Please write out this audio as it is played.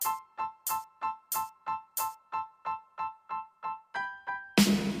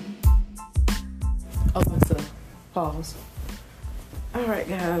Alexa, pause. Alright,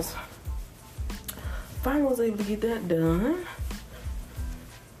 guys. Finally was able to get that done.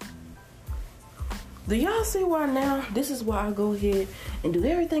 Do y'all see why now? This is why I go ahead and do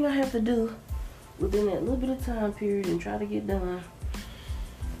everything I have to do within that little bit of time period and try to get done.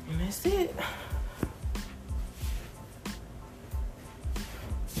 And that's it.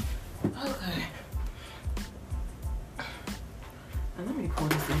 Okay. Now let me pour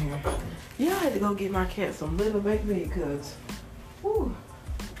this in here. Yeah, I had to go get my cat some liver baby because, whew,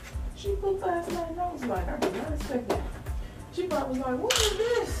 she flew fast in my nose like I did not expect that. She probably was like, what is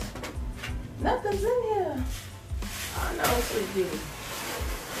this? Nothing's in here. I know, sweet baby.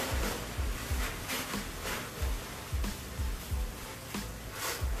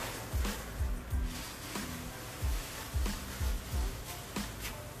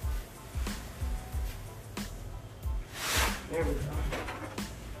 There we go.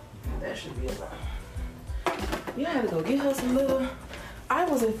 That should be enough. Yeah, I had to go get her some liver. I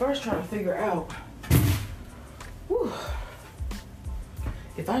was at first trying to figure out, whew,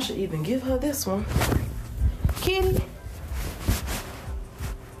 if I should even give her this one. Kitty,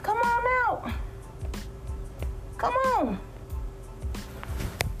 come on out. Come on.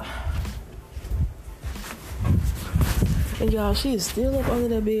 And y'all, she is still up under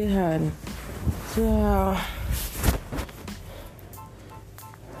that bed hiding. So,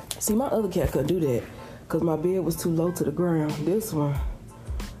 see, my other cat couldn't do that because my bed was too low to the ground. This one,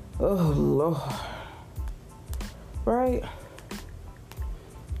 oh Lord. Right?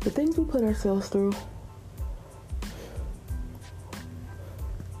 The things we put ourselves through.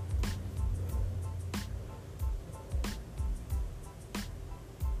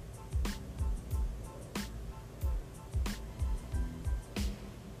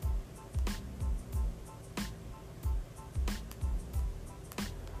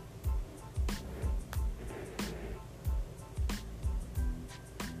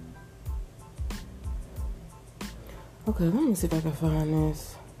 Okay, let me see if I can find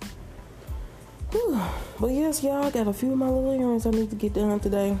this. Whew. But yes, y'all, I got a few of my little errands I need to get done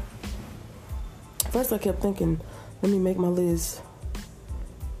today. First, I kept thinking, let me make my list.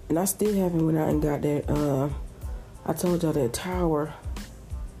 And I still haven't went out and got that, I told y'all that tower.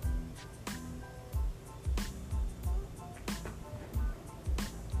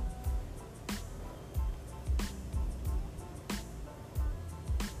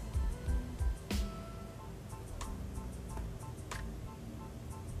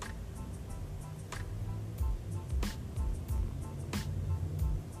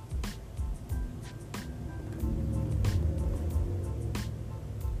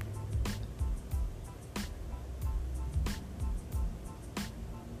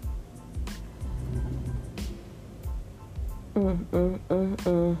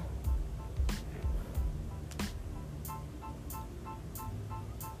 Mm.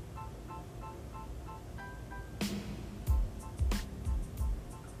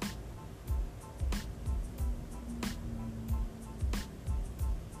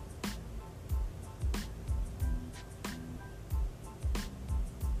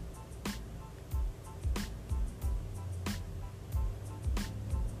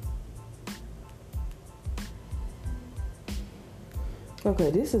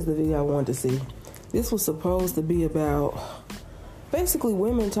 Okay, this is the video I wanted to see. This was supposed to be about basically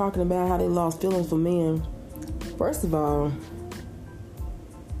women talking about how they lost feelings for men. First of all,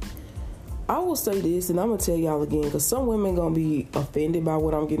 I will say this, and I'm going to tell y'all again, because some women going to be offended by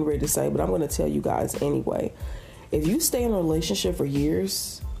what I'm getting ready to say, but I'm going to tell you guys anyway. If you stay in a relationship for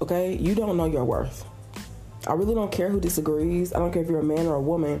years, okay, you don't know your worth. I really don't care who disagrees. I don't care if you're a man or a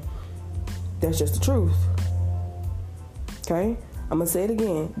woman. That's just the truth. Okay? I'm going to say it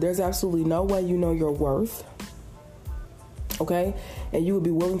again. There's absolutely no way you know your worth. Okay? And you would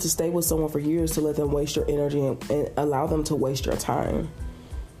be willing to stay with someone for years to let them waste your energy and allow them to waste your time.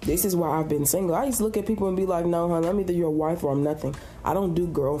 This is why I've been single. I used to look at people and be like, no, honey, I'm either your wife or I'm nothing. I don't do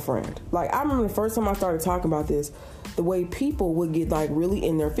girlfriend. Like, I remember the first time I started talking about this, the way people would get like really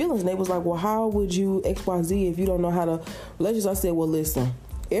in their feelings. And they was like, well, how would you XYZ if you don't know how to relationships? I said, well, listen,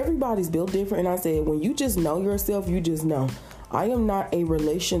 everybody's built different. And I said, when you just know yourself, you just know. I am not a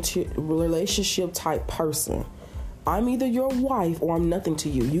relationship type person. I'm either your wife or I'm nothing to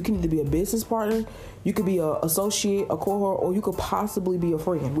you. You can either be a business partner, you could be an associate, a cohort, or you could possibly be a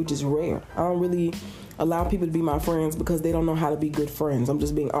friend, which is rare. I don't really allow people to be my friends because they don't know how to be good friends. I'm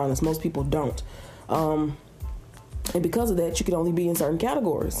just being honest. Most people don't. And because of that, you can only be in certain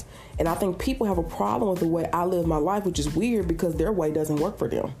categories. And I think people have a problem with the way I live my life, which is weird because their way doesn't work for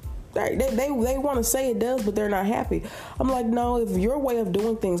them. They want to say it does, but they're not happy. I'm like, no, if your way of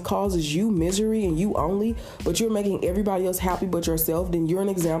doing things causes you misery and you only, but you're making everybody else happy but yourself, then you're an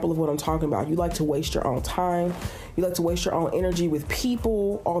example of what I'm talking about. You like to waste your own time. You like to waste your own energy with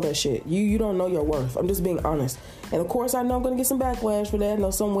people, all that shit. You don't know your worth. I'm just being honest. And of course, I know I'm going to get some backlash for that. I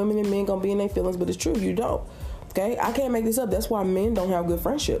know some women and men going to be in their feelings, but it's true. You don't. Okay? I can't make this up. That's why men don't have good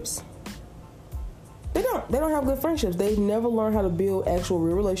friendships. They don't have good friendships. They've never learned how to build actual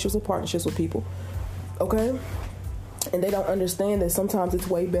real relationships and partnerships with people. Okay? And they don't understand that sometimes it's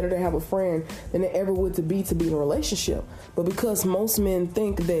way better to have a friend than it ever would to be in a relationship. But because most men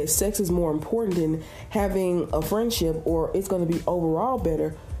think that sex is more important than having a friendship, or it's going to be overall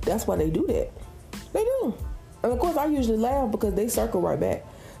better, that's why they do that. They do. And of course, I usually laugh because they circle right back.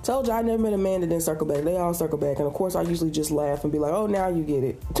 Told you I never met a man that didn't circle back. They all circle back. And of course, I usually just laugh and be like, oh, now you get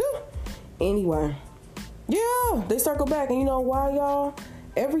it. Anyway. Yeah, they circle back. And you know why, y'all?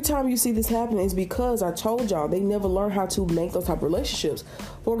 Every time you see this happen is because I told y'all they never learn how to make those type of relationships.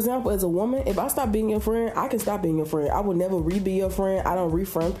 For example, as a woman, if I stop being your friend, I can stop being your friend. I will never be your friend. I don't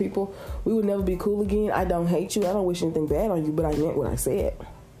refriend people. We would never be cool again. I don't hate you. I don't wish anything bad on you, but I meant what I said.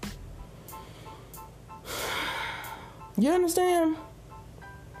 You understand?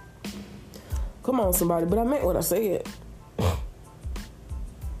 Come on, somebody. But I meant what I said.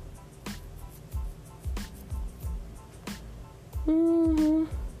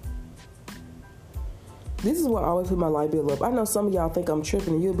 This is why I always put my light bill up. I know some of y'all think I'm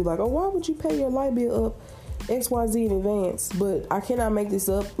tripping, and you'll be like, oh, why would you pay your light bill up XYZ in advance? But I cannot make this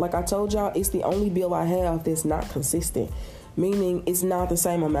up. Like I told y'all, it's the only bill I have that's not consistent, meaning it's not the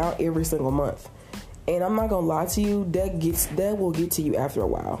same amount every single month. And I'm not gonna lie to you, that will get to you after a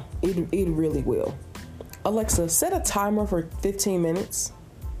while. It really will. Alexa, set a timer for 15 minutes.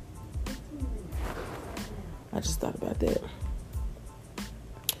 I just thought about that.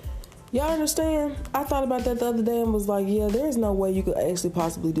 Y'all understand? I thought about that the other day and was like, yeah, there's no way you could actually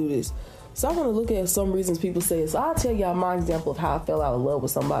possibly do this. So I want to look at some reasons people say it. So I'll tell y'all my example of how I fell out of love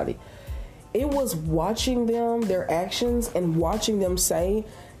with somebody. It was watching them, their actions, and watching them say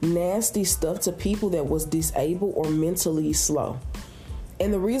nasty stuff to people that was disabled or mentally slow.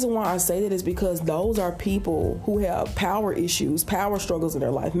 And the reason why I say that is because those are people who have power issues, power struggles in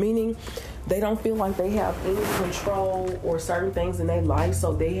their life, meaning they don't feel like they have any control or certain things in their life,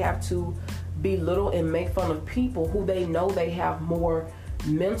 so they have to belittle and make fun of people who they know they have more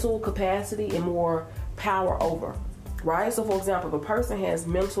mental capacity and more power over, right? So for example, if a person has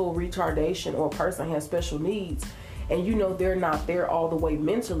mental retardation or a person has special needs and you know they're not there all the way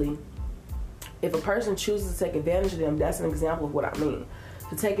mentally, if a person chooses to take advantage of them, that's an example of what I mean.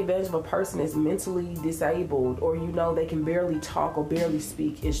 To take advantage of a person that's mentally disabled, or you know they can barely talk or barely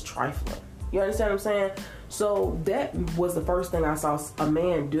speak, is trifling. You understand what I'm saying? So that was the first thing I saw a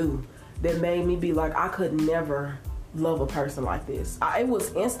man do that made me be like, I could never love a person like this. It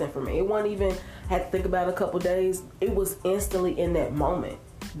was instant for me. It wasn't even, had to think about it a couple days. It was instantly in that moment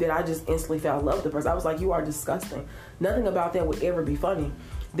that I just instantly fell in love with the person. I was like, you are disgusting. Nothing about that would ever be funny.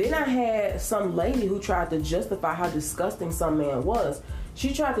 Then I had some lady who tried to justify how disgusting some man was.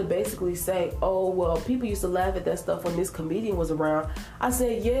 She tried to basically say, oh, well, people used to laugh at that stuff when this comedian was around. I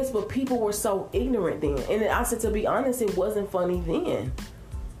said, yes, but people were so ignorant then. And I said, to be honest, it wasn't funny then.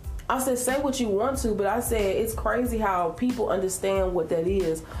 I said, say what you want to, but I said, it's crazy how people understand what that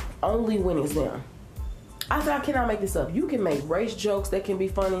is only when it's them. I said, I cannot make this up. You can make race jokes that can be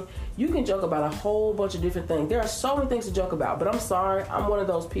funny. You can joke about a whole bunch of different things. There are so many things to joke about, but I'm sorry. I'm one of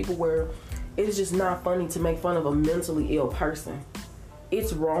those people where it's just not funny to make fun of a mentally ill person.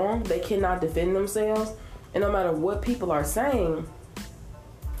 It's wrong. They cannot defend themselves. And no matter what people are saying,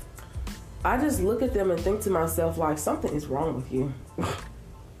 I just look at them and think to myself, like, something is wrong with you.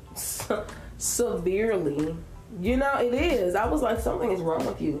 Severely. You know, it is. I was like, something is wrong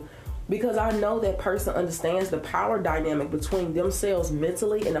with you. Because I know that person understands the power dynamic between themselves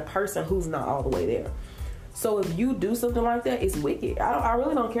mentally and a person who's not all the way there. So if you do something like that, it's wicked. I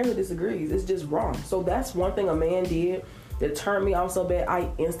really don't care who disagrees. It's just wrong. So that's one thing a man did that turned me off so bad. I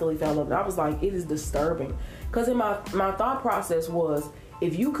instantly fell in love. I was like, it is disturbing. Because in my thought process was,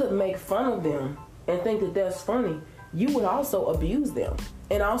 if you could make fun of them and think that that's funny, you would also abuse them.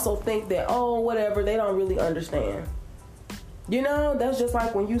 And also think that, oh, whatever, they don't really understand. You know, that's just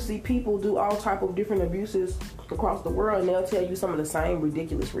like when you see people do all type of different abuses across the world and they'll tell you some of the same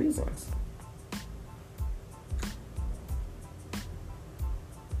ridiculous reasons.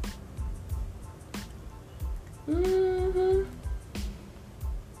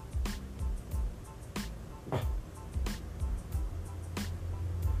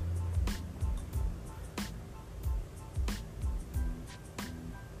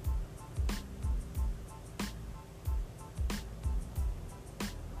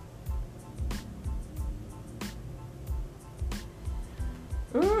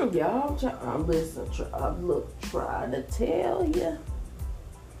 Y'all, listen, trying to tell you.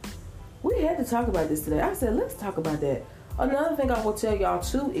 We had to talk about this today. I said, let's talk about that. Another thing I will tell y'all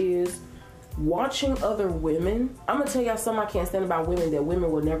too is watching other women. I'm going to tell y'all something I can't stand about women that women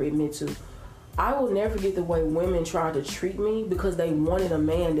will never admit to. I will never forget the way women tried to treat me because they wanted a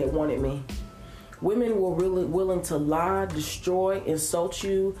man that wanted me. Women were really willing to lie, destroy, insult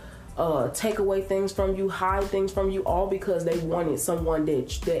you, take away things from you, hide things from you, all because they wanted someone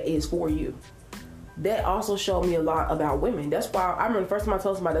that is for you. That also showed me a lot about women. That's why I remember the first time I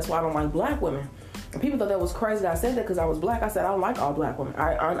told somebody that's why I don't like black women. And people thought that was crazy that I said that because I was black. I said I don't like all black women.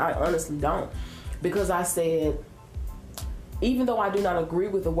 I honestly don't. Because I said, even though I do not agree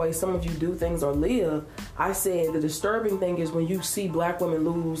with the way some of you do things or live, I said the disturbing thing is when you see black women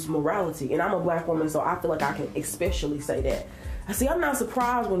lose morality. And I'm a black woman, so I feel like I can especially say that. I see, I'm not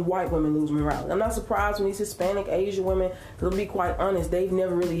surprised when white women lose morality. I'm not surprised when these Hispanic, Asian women, because to be quite honest, they've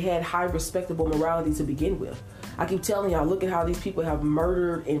never really had high respectable morality to begin with. I keep telling y'all, look at how these people have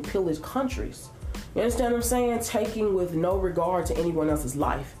murdered and pillaged countries. You understand what I'm saying? Taking with no regard to anyone else's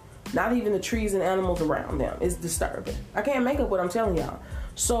life. Not even the trees and animals around them. It's disturbing. I can't make up what I'm telling y'all.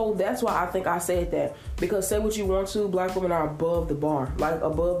 So that's why I think I said that. Because say what you want to, black women are above the bar. Like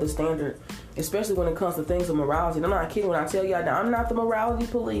above the standard. Especially when it comes to things of morality. And I'm not kidding when I tell y'all that I'm not the morality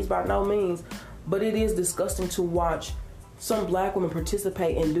police by no means. But it is disgusting to watch some black women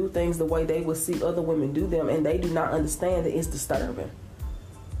participate and do things the way they would see other women do them. And they do not understand that it's disturbing.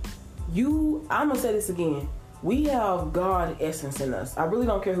 I'm going to say this again. We have God essence in us. I really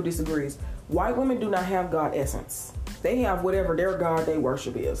don't care who disagrees. White women do not have God essence. They have whatever their God they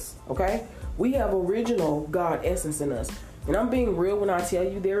worship is. Okay? We have original God essence in us. And I'm being real when I tell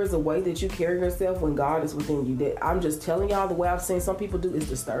you there is a way that you carry yourself when God is within you. That I'm just telling y'all the way I've seen some people do is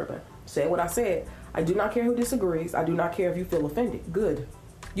disturbing. Say what I said. I do not care who disagrees. I do not care if you feel offended. Good.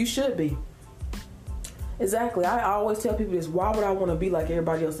 You should be. Exactly. I always tell people this. Why would I want to be like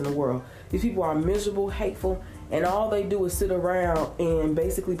everybody else in the world? These people are miserable, hateful, and all they do is sit around and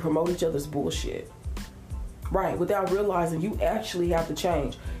basically promote each other's bullshit. Right, without realizing you actually have to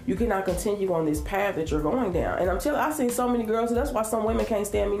change. You cannot continue on this path that you're going down. And I'm telling you, I've seen so many girls, and that's why some women can't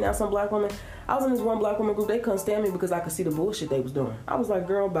stand me now, some black women. I was in this one black woman group, they couldn't stand me because I could see the bullshit they was doing. I was like,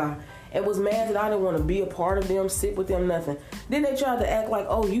 girl, bye. And was mad that I didn't want to be a part of them, sit with them, nothing. Then they tried to act like,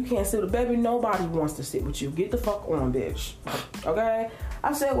 oh, you can't sit with baby. Nobody wants to sit with you. Get the fuck on, bitch. Okay?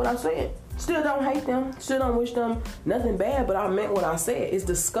 I said what I said. Still don't hate them. Still don't wish them nothing bad, but I meant what I said. It's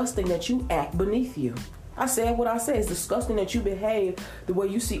disgusting that you act beneath you. I said what I said. It's disgusting that you behave the way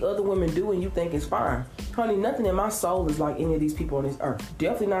you see other women do and you think it's fine. Honey, nothing in my soul is like any of these people on this earth.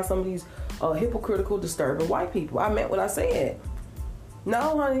 Definitely not some of these hypocritical, disturbing white people. I meant what I said.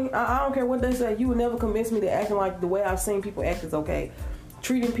 No, honey, I don't care what they say. You would never convince me that acting like the way I've seen people act is okay.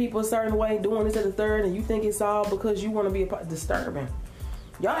 Treating people a certain way, doing this at the third, and you think it's all because you want to be a part. Disturbing.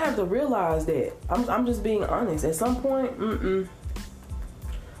 Y'all have to realize that. I'm just being honest. At some point,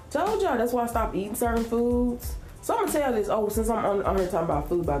 told y'all that's why I stopped eating certain foods. So I'm gonna tell you this. Oh, since I'm on here talking about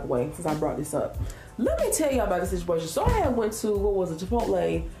food, by the way, since I brought this up, let me tell y'all about the situation. So I had went to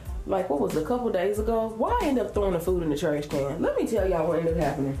Chipotle, like what was it, a couple days ago. Why I ended up throwing the food in the trash can? Let me tell y'all what ended up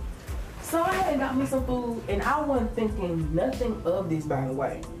happening. So I had got me some food, and I wasn't thinking nothing of this, by the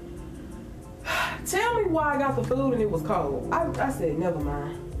way. Tell me why I got the food and it was cold. I said, never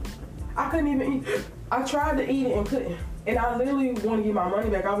mind. I couldn't even eat. I tried to eat it and couldn't. And I literally want to get my money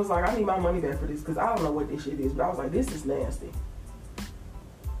back. I was like, I need my money back for this because I don't know what this shit is. But I was like, this is nasty.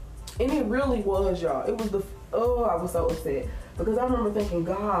 And it really was, y'all. It was I was so upset. Because I remember thinking,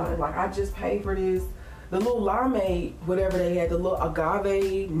 God, like I just paid for this. The little limeade, whatever they had, the little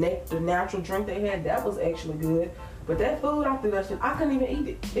agave, the natural drink they had, that was actually good. But that food, I threw that shit. I couldn't even eat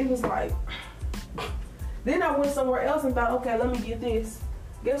it. It was like... Then I went somewhere else and thought, okay, let me get this.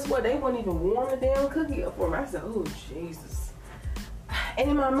 Guess what? They wouldn't even warm the damn cookie up for me. I said, oh, Jesus. And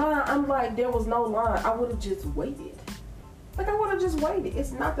in my mind, I'm like, there was no line. I would have just waited. Like, I would have just waited.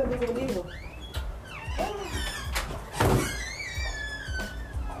 It's not that big of a deal.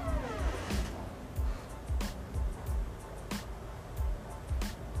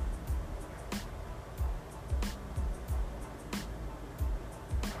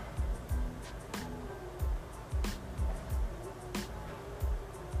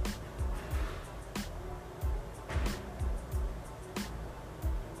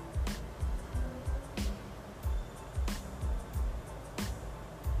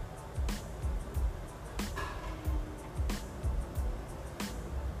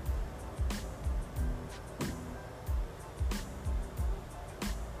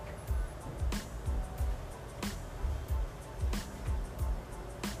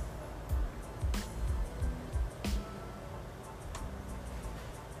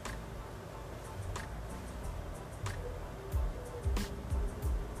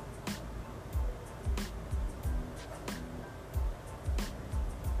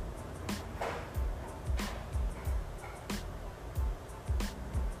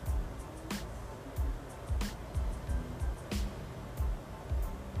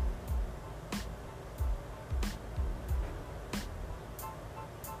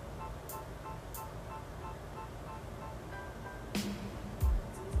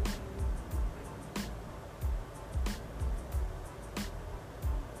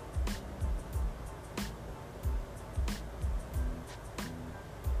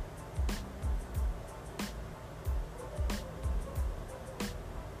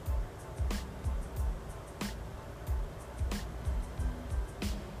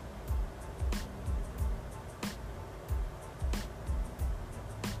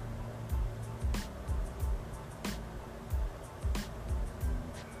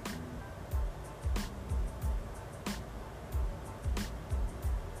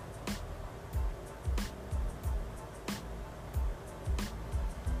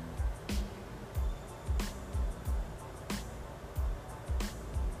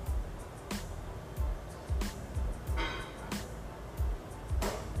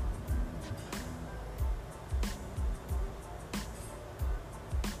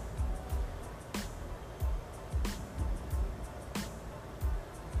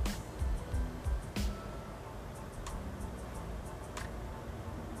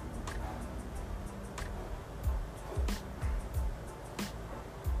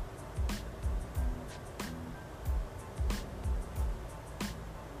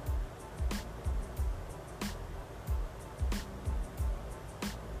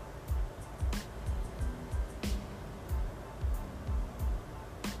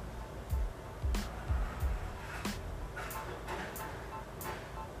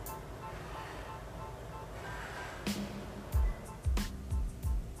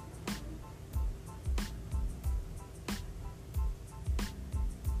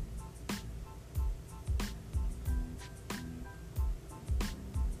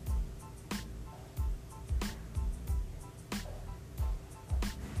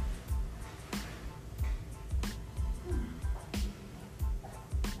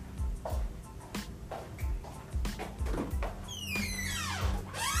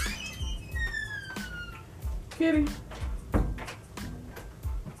 Kitty,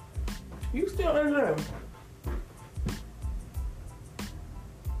 you still in there?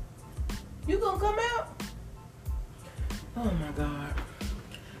 You gonna come out? Oh my God.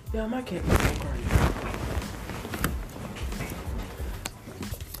 Yeah, my cat is so crazy.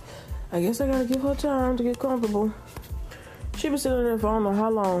 I guess I gotta give her time to get comfortable. She been sitting there for I don't know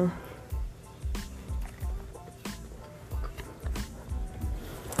how long.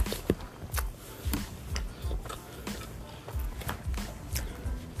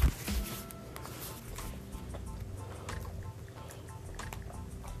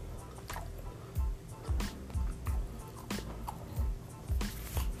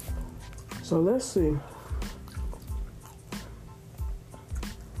 So let's see.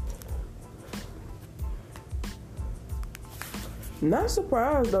 Not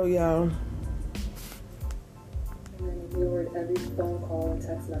surprised though, y'all. And then ignored every phone call and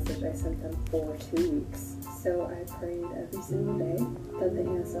text message I sent them for 2 weeks. So I prayed every single day that the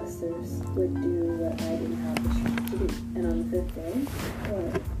ancestors would do what I didn't have the strength to do. And on the 5th day,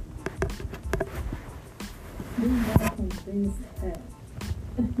 what? This guy from things that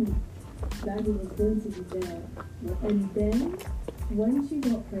Daddy was going to be there. And then, when she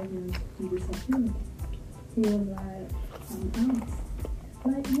got pregnant, he disappeared. He was like, I'm out.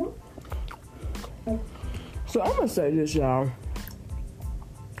 Like, what? So I'm gonna say this, y'all.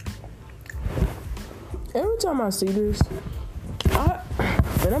 Every time I see this,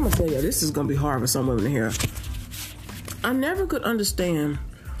 and I'm gonna tell you, this is gonna be hard for some women to hear. I never could understand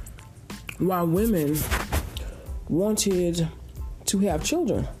why women wanted to have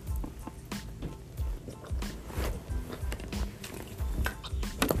children.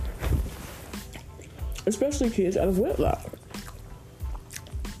 Especially kids out of wedlock.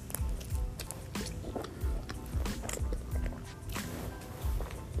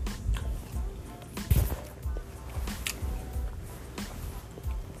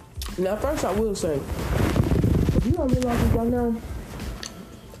 Now, first I will say, if you don't realize this right now,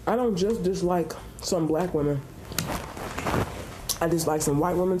 I don't just dislike some black women. I dislike some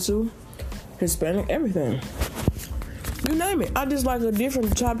white women too, Hispanic, everything. You name it. I dislike a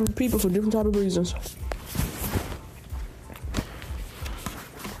different type of people for different type of reasons.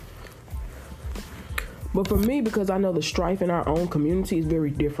 But for me, because I know the strife in our own community is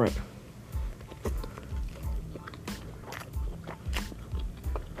very different.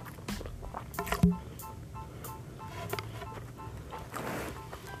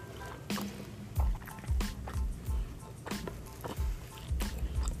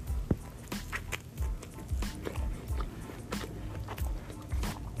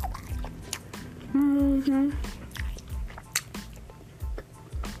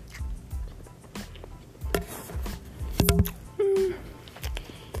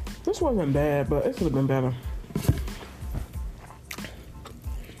 This wasn't bad, but it could have been better.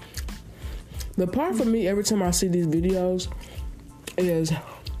 The part for me every time I see these videos is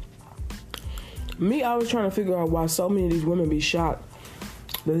me always trying to figure out why so many of these women be shocked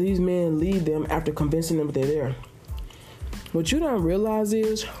that these men leave them after convincing them that they're there. What you don't realize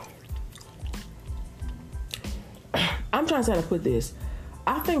is, I'm trying to say how to put this.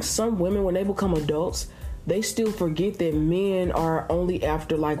 I think some women, when they become adults, they still forget that men are only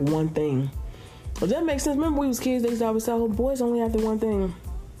after like one thing. Does that make sense? Remember when we was kids, they used to always say, oh, boys only after one thing.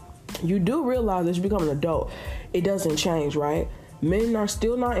 You do realize as you become an adult, it doesn't change, right? Men are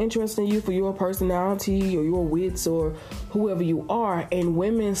still not interested in you for your personality or your wits or whoever you are. And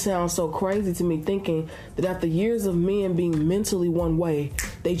women sound so crazy to me, thinking that after years of men being mentally one way,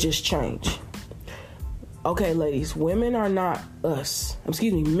 they just change. Okay, ladies, women are not us.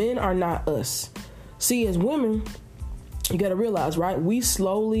 Men are not us. See, as women, you got to realize, right? We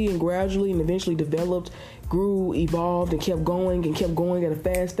slowly and gradually and eventually developed, grew, evolved, and kept going at a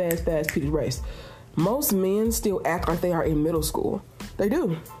fast paced race. Most men still act like they are in middle school. They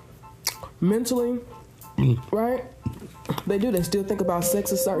do. Mentally, right? They do. They still think about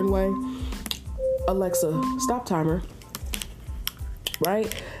sex a certain way. Alexa, stop timer.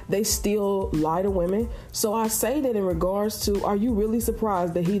 Right? They still lie to women. So I say that in regards to, are you really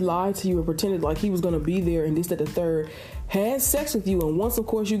surprised that he lied to you and pretended like he was going to be there and this, that, the third, had sex with you, and once, of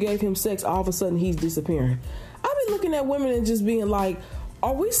course, you gave him sex, all of a sudden he's disappearing? I be looking at women and just being like,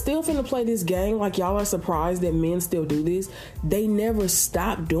 are we still finna play this game? Like, y'all are surprised that men still do this? They never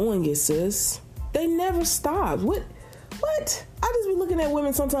stop doing it, sis. They never stop. What? I just be looking at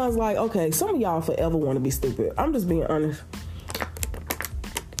women sometimes like, okay, some of y'all forever want to be stupid. I'm just being honest.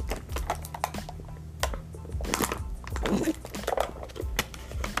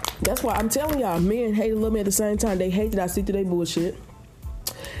 That's why I'm telling y'all, men hate and love me at the same time. They hate that I see through their bullshit.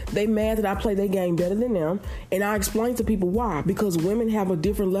 They mad that I play their game better than them. And I explain to people why. Because women have a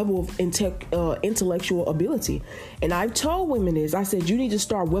different level of intellectual ability. And I've told women this. I said, you need to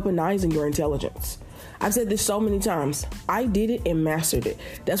start weaponizing your intelligence. I've said this so many times. I did it and mastered it.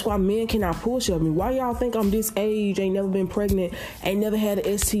 That's why men cannot pull shove me. Why y'all think I'm this age, ain't never been pregnant, ain't never had an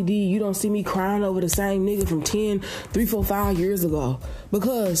STD? You don't see me crying over the same nigga from 3, 4, 5 years ago.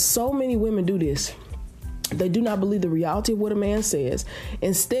 Because so many women do this. They do not believe the reality of what a man says.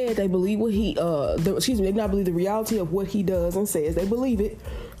 Instead, they believe what they do not believe the reality of what he does and says. They believe it.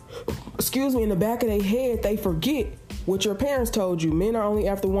 In the back of their head, they forget what your parents told you. Men are only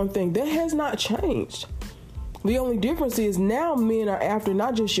after one thing. That has not changed. The only difference is now men are after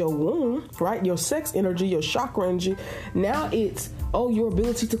not just your womb, right? Your sex energy, your chakra energy. Now it's, your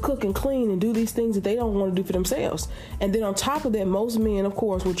ability to cook and clean and do these things that they don't want to do for themselves. And then on top of that, most men, of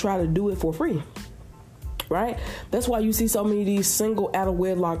course, will try to do it for free. Right? That's why you see so many of these single out of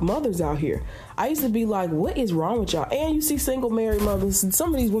wedlock mothers out here. I used to be like, what is wrong with y'all? And you see single married mothers.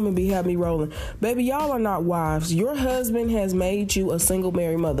 Some of these women be having me rolling. Baby, y'all are not wives. Your husband has made you a single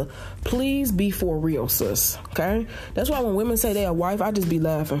married mother. Please be for real, sis. Okay? That's why when women say they're a wife, I just be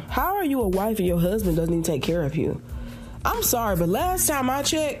laughing. How are you a wife and your husband doesn't even take care of you? I'm sorry, but last time I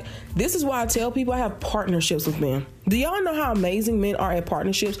checked, this is why I tell people I have partnerships with men. Do y'all know how amazing men are at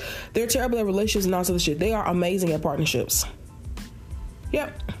partnerships? They're terrible at relationships and all sorts of shit. They are amazing at partnerships.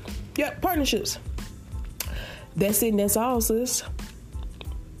 Yep, partnerships. That's it and that's all, sis.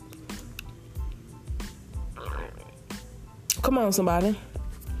 Come on, somebody.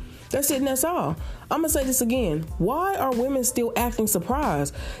 That's it and that's all. I'm going to say this again. Why are women still acting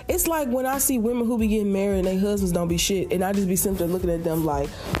surprised? It's like when I see women who be getting married and their husbands don't be shit, and I just be simply looking at them like,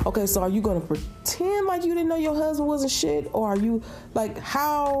 okay, so are you going to pretend like you didn't know your husband wasn't shit? Or are you like,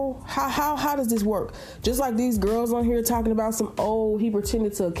 how does this work? Just like these girls on here talking about he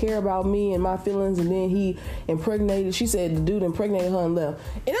pretended to care about me and my feelings, and then he impregnated. She said the dude impregnated her and left.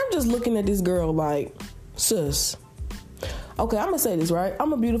 And I'm just looking at this girl like, sis. Okay, I'm going to say this, right?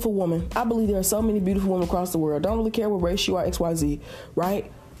 I'm a beautiful woman. I believe there are so many beautiful women across the world. Don't really care what race you are, XYZ,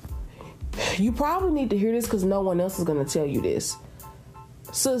 right? You probably need to hear this because no one else is going to tell you this.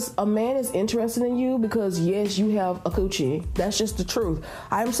 Sis, a man is interested in you because, yes, you have a coochie. That's just the truth.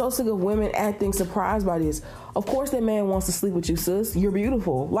 I'm so sick of women acting surprised by this. Of course that man wants to sleep with you, sis. You're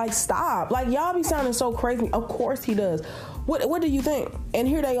beautiful. Like, stop. Like, y'all be sounding so crazy. Of course he does. What do you think? And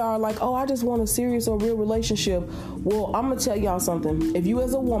here they are like, I just want a serious or real relationship. Well, I'm going to tell y'all something. If you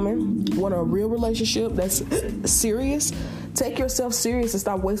as a woman want a real relationship that's serious, take yourself serious and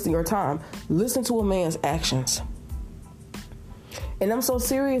stop wasting your time. Listen to a man's actions. And I'm so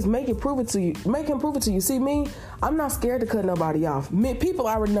serious, make him prove it to you. See me, I'm not scared to cut nobody off. People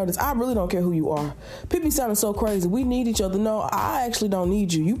already know this. I really don't care who you are. People be sounding so crazy. We need each other. No, I actually don't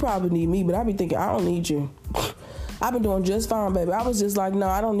need you. You probably need me, but I be thinking, I don't need you. I've been doing just fine, baby. I was just like, no,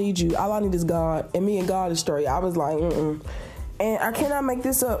 I don't need you. All I need is God. And me and God is straight. I was like, And I cannot make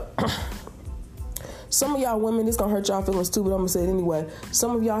this up. Some of y'all women, this gonna hurt y'all feelings too, but I'm gonna say it anyway.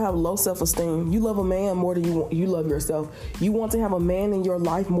 Some of y'all have low self-esteem. You love a man more than you love yourself. You want to have a man in your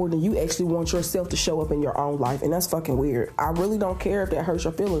life more than you actually want yourself to show up in your own life, and that's fucking weird. I really don't care if that hurts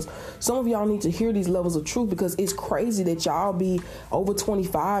your feelings. Some of y'all need to hear these levels of truth because it's crazy that y'all be over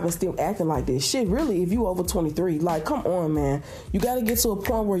 25 and still acting like this. Shit, really, if you over 23, like, come on, man. You gotta get to a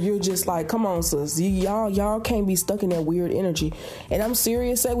point where you're just like, come on, sis. Y'all can't be stuck in that weird energy. And I'm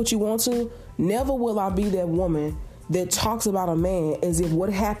serious, say what you want to. Never will I be that woman that talks about a man as if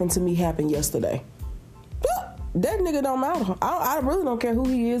what happened to me happened yesterday. That nigga don't matter. I really don't care who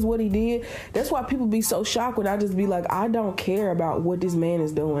he is, what he did. That's why people be so shocked when I just be like, I don't care about what this man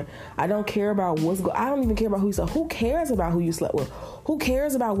is doing. I don't care about I don't even care about who you slept. Who cares about who you slept with? Who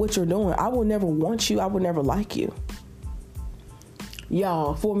cares about what you're doing? I will never want you. I will never like you.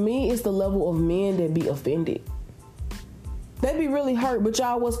 Y'all, for me, it's the level of men that be offended. They be really hurt, but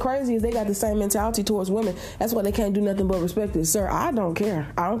y'all, what's crazy is they got the same mentality towards women. That's why they can't do nothing but respect it. Sir, I don't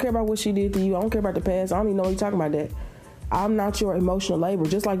care. I don't care about what she did to you. I don't care about the past. I don't even know what you're talking about that. I'm not your emotional labor.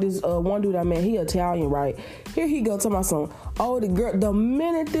 Just like this one dude I met, he Italian, right? Here he go talking about something. The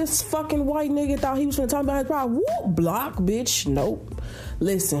minute this fucking white nigga thought he was finna talk about his pride, whoop, block, bitch, nope.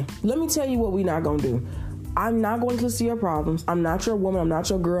 Listen, let me tell you what we not gonna do. I'm not going to listen to your problems. I'm not your woman. I'm not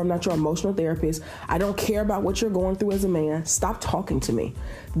your girl. I'm not your emotional therapist. I don't care about what you're going through as a man. Stop talking to me.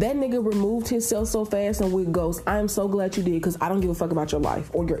 That nigga removed himself so fast and with Ghost. I am so glad you did, because I don't give a fuck about your life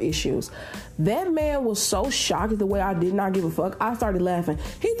or your issues. That man was so shocked at the way I did not give a fuck. I started laughing.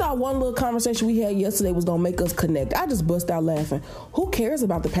 He thought one little conversation we had yesterday was going to make us connect. I just bust out laughing. Who cares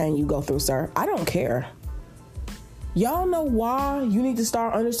about the pain you go through, sir? I don't care. Y'all know why you need to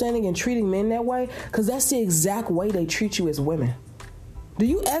start understanding and treating men that way? Because that's the exact way they treat you as women. Do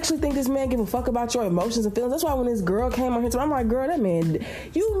you actually think this man give a fuck about your emotions and feelings? That's why when this girl came on here, I'm like, girl, that man,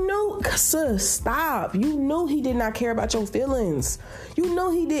 you knew, sis, stop. You knew he did not care about your feelings. You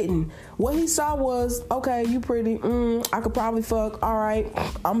knew he didn't. What he saw was, okay, you pretty, I could probably fuck, all right,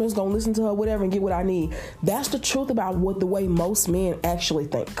 I'm just gonna listen to her, whatever, and get what I need. That's the truth about what the way most men actually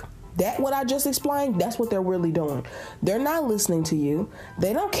think. That what I just explained, that's what they're really doing. They're not listening to you.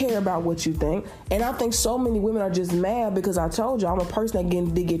 They don't care about what you think. And I think so many women are just mad because I told you I'm a person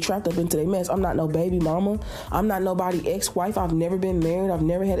that did get trapped up into their mess. I'm not no baby mama. I'm not nobody ex-wife. I've never been married. I've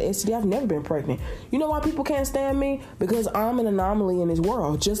never had an STD. I've never been pregnant. You know why people can't stand me? Because I'm an anomaly in this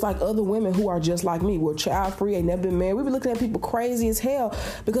world. Just like other women who are just like me. We're child free, ain't never been married. We be looking at people crazy as hell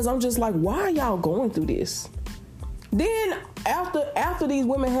because I'm just like, why are y'all going through this? Then after these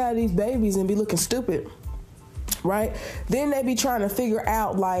women have these babies and be looking stupid, right? Then they be trying to figure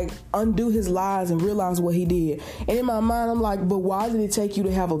out, like, undo his lies and realize what he did. And in my mind, I'm like, but why did it take you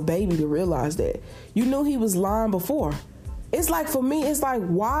to have a baby to realize that? You knew he was lying before. It's like, for me, it's like,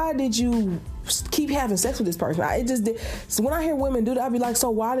 why did you keep having sex with this person? It just did. So when I hear women do that, I be like, so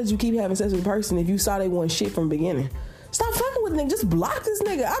why did you keep having sex with a person if you saw they wasn't shit from the beginning? Stop fucking with nigga. Just block this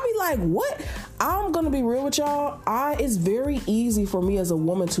nigga. I be like, what? I'm gonna be real with y'all. It's very easy for me as a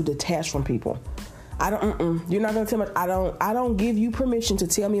woman to detach from people. You're not gonna tell me. I don't give you permission to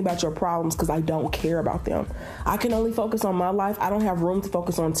tell me about your problems because I don't care about them. I can only focus on my life. I don't have room to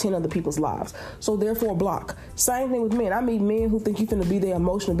focus on 10 other people's lives. So therefore, block. Same thing with men. I meet men who think you finna be their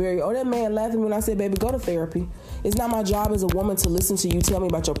emotional barrier. Oh, that man laughing when I said, baby, go to therapy. It's not my job as a woman to listen to you tell me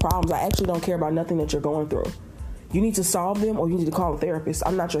about your problems. I actually don't care about nothing that you're going through. You need to solve them or you need to call a therapist.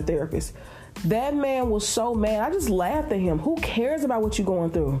 I'm not your therapist. That man was so mad. I just laughed at him. Who cares about what you're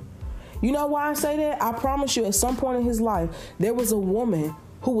going through? You know why I say that? I promise you, at some point in his life, there was a woman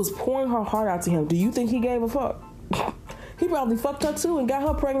who was pouring her heart out to him. Do you think he gave a fuck? He probably fucked her too and got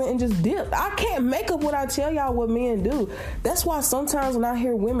her pregnant and just dipped. I can't make up what I tell y'all what men do. That's why sometimes when I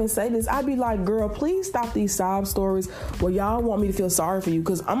hear women say this, I be like, girl, please stop these sob stories where y'all want me to feel sorry for you.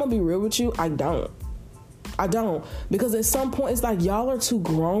 Because I'm going to be real with you, I don't. Because at some point it's like y'all are too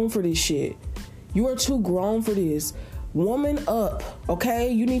grown for this shit. You are too grown for this. Woman up,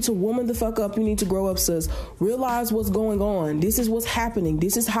 okay? You need to woman the fuck up. You need to grow up, sis. Realize what's going on. This is what's happening.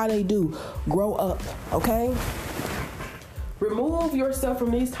 This is how they do. Grow up, okay? Remove yourself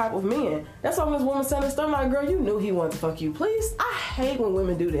from these type of men. That's why when this woman said this stuff, I'm like, girl, you knew he wanted to fuck you. Please, I hate when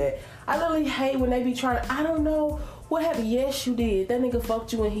women do that. I literally hate when they be trying to, I don't know what happened. Yes, you did. That nigga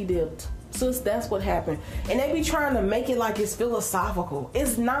fucked you and he dipped. Sis, that's what happened. And they be trying to make it like it's philosophical.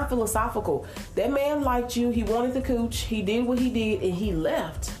 It's not philosophical. That man liked you. He wanted the cooch. He did what he did and he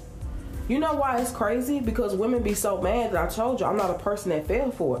left. You know why it's crazy? Because women be so mad that I told you I'm not a person that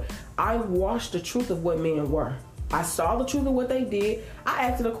fell for it. I watched the truth of what men were. I saw the truth of what they did. I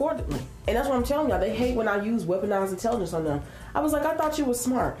acted accordingly. And that's what I'm telling y'all. They hate when I use weaponized intelligence on them. I was like, I thought you were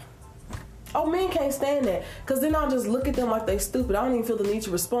smart. Oh, men can't stand that. Because then I'll just look at them like they stupid. I don't even feel the need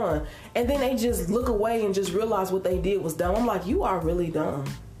to respond. And then they just look away and just realize what they did was dumb. I'm like, you are really dumb.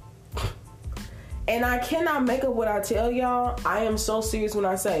 And I cannot make up what I tell y'all. I am so serious when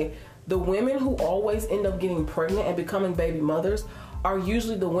I say the women who always end up getting pregnant and becoming baby mothers are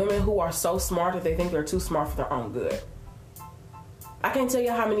usually the women who are so smart that they think they're too smart for their own good. I can't tell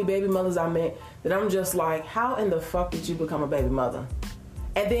you how many baby mothers I met that I'm just like, how in the fuck did you become a baby mother?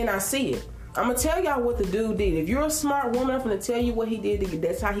 And then I see it. I'm going to tell y'all what the dude did. If you're a smart woman, I'm going to tell you what he did.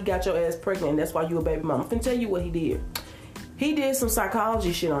 That's how he got your ass pregnant. And that's why you a baby mama. I'm going to tell you what he did. He did some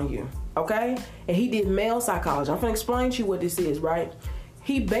psychology shit on you, okay? And he did male psychology. I'm going to explain to you what this is, right?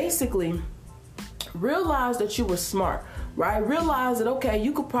 He basically realized that you were smart, right? Realized that, okay,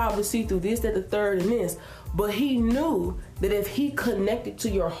 you could probably see through this, that, the third, and this. But he knew that if he connected to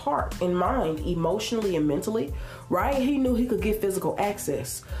your heart and mind emotionally and mentally, right, he knew he could get physical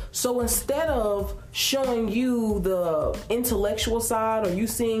access. So instead of showing you the intellectual side or you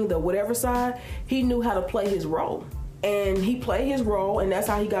seeing the whatever side, he knew how to play his role. And he played his role, and that's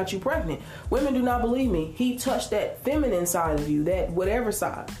how he got you pregnant. Women do not believe me. He touched that feminine side of you, that whatever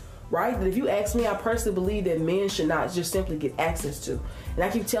side. Right? But if you ask me, I personally believe that men should not just simply get access to. And I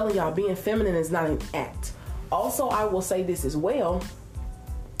keep telling y'all, being feminine is not an act. Also, I will say this as well.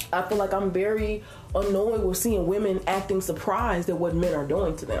 I feel like I'm very annoyed with seeing women acting surprised at what men are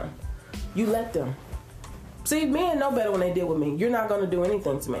doing to them. You let them. See, men know better when they deal with me. You're not going to do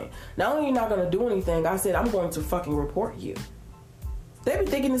anything to me. Not only are you not going to do anything, I said I'm going to fucking report you. They be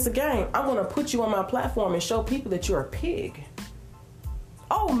thinking it's a game. I'm going to put you on my platform and show people that you're a pig.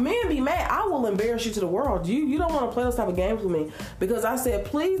 Oh, men be mad. I will embarrass you to the world. You don't want to play those type of games with me. Because I said,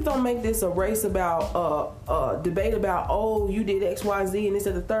 please don't make this a race about, debate about, oh, you did X, Y, Z, and this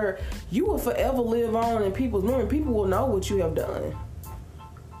and the third. You will forever live on in people's memory. People will know what you have done.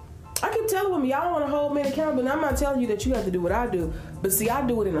 I keep telling them, y'all want to hold men accountable, but I'm not telling you that you have to do what I do. But see, I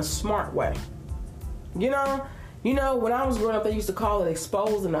do it in a smart way. You know, when I was growing up, they used to call it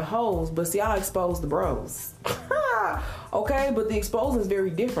exposing the hoes, but see, I expose the bros. Okay, but the exposing is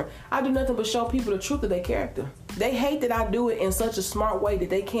very different. I do nothing but show people the truth of their character. They hate that I do it in such a smart way that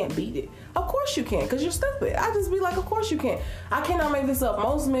they can't beat it. Of course you can, because you're stupid. I just be like, of course you can. I cannot make this up.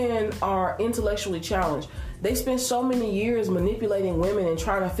 Most men are intellectually challenged. They spend so many years manipulating women and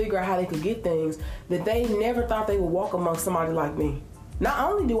trying to figure out how they could get things that they never thought they would walk amongst somebody like me. Not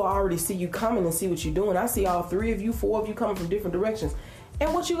only do I already see you coming and see what you're doing, I see all 3 of you, 4 of you coming from different directions.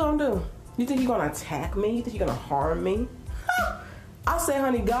 And what you gonna do? You think you're gonna attack me? You think you're gonna harm me? I say,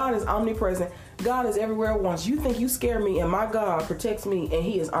 honey, God is omnipresent. God is everywhere at once. You think you scare me and my God protects me and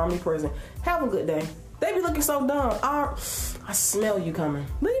he is omnipresent. Have a good day. They be looking so dumb. I smell you coming.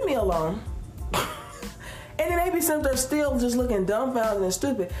 Leave me alone. And then they be sitting there still just looking dumbfounded and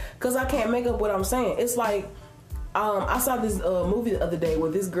stupid because I can't make up what I'm saying. It's like, I saw this movie the other day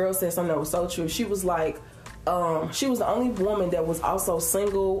where this girl said something that was so true. She was like, she was the only woman that was also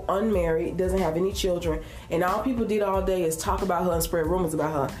single, unmarried, doesn't have any children, and all people did all day is talk about her and spread rumors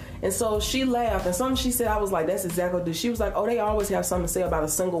about her. And so she laughed, and something she said, I was like, that's exactly what it is. She was like, oh, they always have something to say about a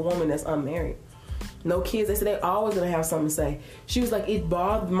single woman that's unmarried. No kids. They said they always gonna have something to say. She was like,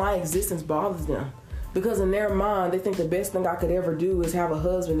 my existence bothers them. Because in their mind, they think the best thing I could ever do is have a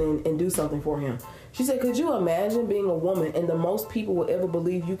husband and do something for him. She said, could you imagine being a woman and the most people will ever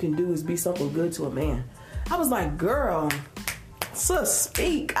believe you can do is be something good to a man? I was like, girl, sis,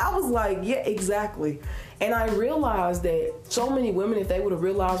 speak. I was like, yeah, exactly. And I realized that so many women, if they would have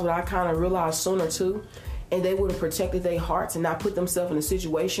realized what I kind of realized sooner too, and they would have protected their hearts and not put themselves in a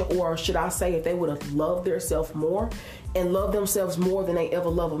situation, or should I say, if they would have loved themselves more and loved themselves more than they ever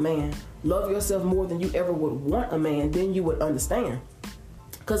love a man, love yourself more than you ever would want a man, then you would understand.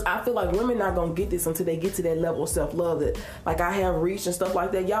 Because I feel like women not going to get this until they get to that level of self-love that like I have reached and stuff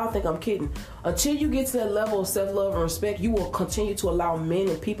like that. Y'all think I'm kidding. Until you get to that level of self-love and respect, you will continue to allow men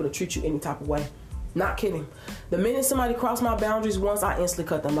and people to treat you any type of way. Not kidding. The minute somebody crossed my boundaries once, I instantly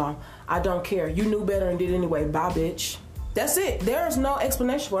cut them off. I don't care. You knew better and did anyway. Bye, bitch. That's it. There's no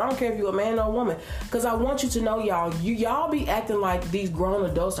explanation for it. I don't care if you're a man or a woman. Because I want you to know, y'all be acting like these grown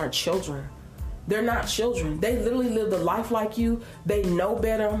adults are children. They're not children. They literally live a life like you. They know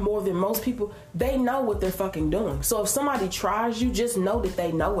better more than most people. They know what they're fucking doing. So if somebody tries you, just know that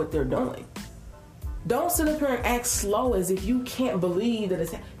they know what they're doing. Don't sit up here and act slow as if you can't believe that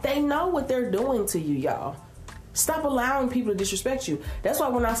it's... They know what they're doing to you, y'all. Stop allowing people to disrespect you. That's why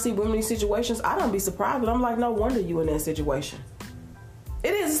when I see women in these situations, I don't be surprised, but I'm like, no wonder you in that situation.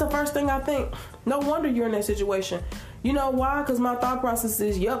 It is. It's the first thing I think. No wonder you're in that situation. You know why? Because my thought process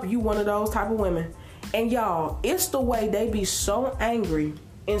is, yup, you one of those type of women. And y'all, it's the way they be so angry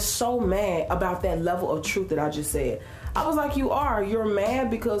and so mad about that level of truth that I just said. I was like, you're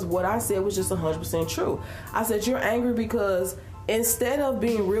mad because what I said was just 100% true. I said, you're angry because instead of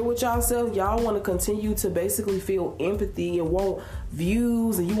being real with yourself, y'all want to continue to basically feel empathy and want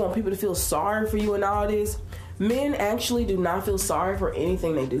views and you want people to feel sorry for you and all this. Men actually do not feel sorry for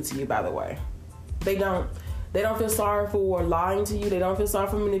anything they do to you, by the way. They don't. They don't feel sorry for lying to you. They don't feel sorry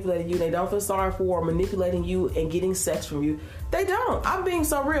for manipulating you. They don't feel sorry for manipulating you and getting sex from you. They don't. I'm being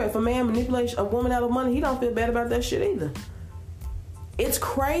so real. If a man manipulates a woman out of money, he don't feel bad about that shit either. It's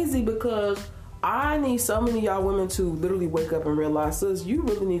crazy because I need so many of y'all women to literally wake up and realize, sis, you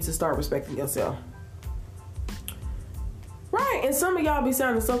really need to start respecting yourself. Right, and some of y'all be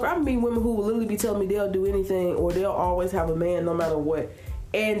sounding so crazy. I've been women who will literally be telling me they'll do anything or they'll always have a man no matter what.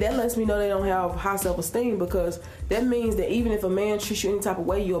 And that lets me know they don't have high self-esteem because that means that even if a man treats you any type of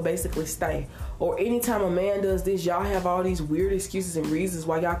way, you'll basically stay. Or anytime a man does this, y'all have all these weird excuses and reasons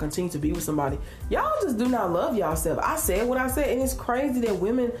why y'all continue to be with somebody. Y'all just do not love y'allself. I said what I said, and it's crazy that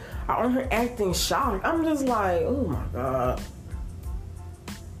women are on here acting shocked. I'm just like, oh my God.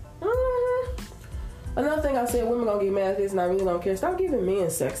 Another thing I said, women gonna get mad at this and I really don't care. Stop giving men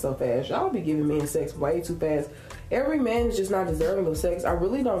sex so fast. Y'all be giving men sex way too fast. Every man is just not deserving of sex. I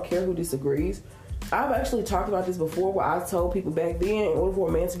really don't care who disagrees. I've actually talked about this before, where I told people back then, in order for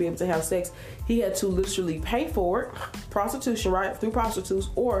a man to be able to have sex, he had to literally pay for it, prostitution, right, through prostitutes,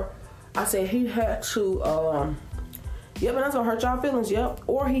 or I said he had to, yep, and that's gonna hurt y'all feelings, yep,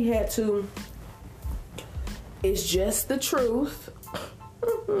 or he had to, it's just the truth,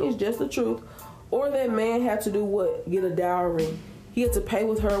 it's just the truth, or that man had to do what? Get a dowry. He had to pay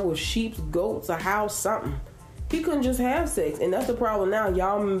with her with sheep, goats, a house, something. He couldn't just have sex, and that's the problem now.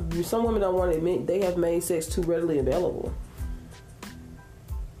 Y'all, some women don't want to admit they have made sex too readily available.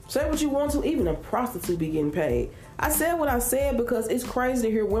 Say what you want to, even a prostitute be getting paid. I said what I said because it's crazy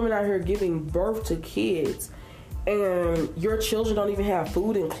to hear women out here giving birth to kids, and your children don't even have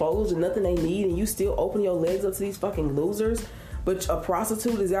food and clothes and nothing they need, and you still open your legs up to these fucking losers. But a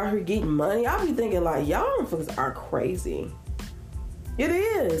prostitute is out here getting money. I be thinking like, y'all motherfuckers are crazy. It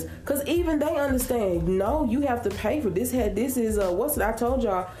is, because even they understand, no, you have to pay for this. This is what's it? I told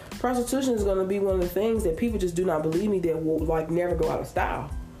y'all, prostitution is going to be one of the things that people just do not believe me, that will like never go out of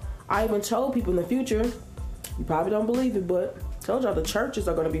style. I even told people in the future, you probably don't believe it, but I told y'all the churches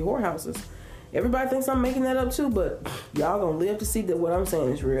are going to be whorehouses. Everybody thinks I'm making that up too, but y'all going to live to see that what I'm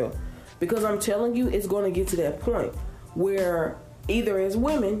saying is real. Because I'm telling you, it's going to get to that point where either as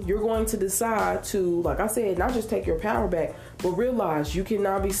women, you're going to decide to, like I said, not just take your power back, but realize you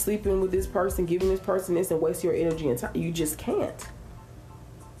cannot be sleeping with this person, giving this person this, and waste your energy and time. You just can't.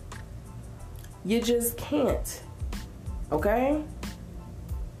 You just can't. Okay?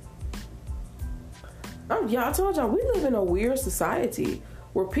 Yeah, I told y'all, we live in a weird society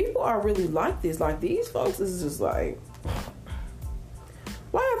where people are really like this. Like, these folks is just like,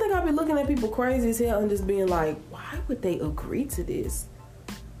 why I think I be looking at people crazy as hell and just being like, why would they agree to this?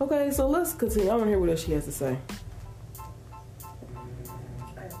 Okay, so let's continue. I want to hear what else she has to say.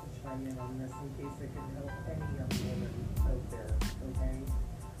 I have to chime in on this in case it can help any young woman out there, okay?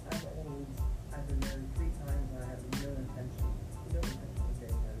 I'm old, I've been married 3 times, and I have no intention of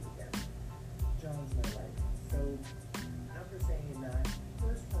getting married again. John's my life. So, after saying that,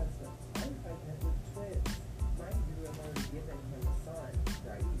 first husband, I'm pregnant with twins. Mind you, I've already given him a son,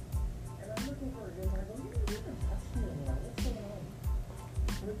 right? And I'm looking for him, I go, you haven't touched me in a while, what's going on?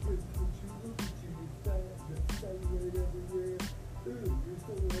 Look at you, you fat, you're celebrated everywhere. You're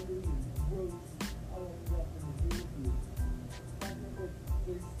so ugly and gross. I don't want nothing to do with you. Pregnant with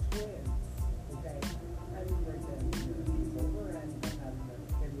his twins, okay? I mean, right then, he's over, and I had a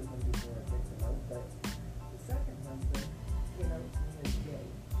kid with him before I picked him out, but the second husband came out to me as gay.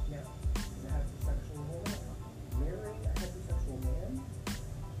 Now, he's a heterosexual woman. Marrying a heterosexual man,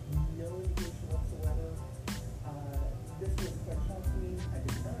 no indication whatsoever. This was quite shocking to me. I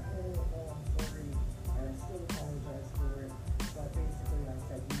did not know it all, I'm sorry, and I still apologize for it. But basically, I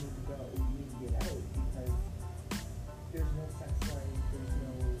said, you need to go, you need to get out, because there's no sex life, there's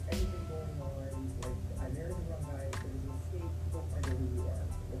no anything going on. Like, I married the wrong guy, there was a mistake, go find out who you are,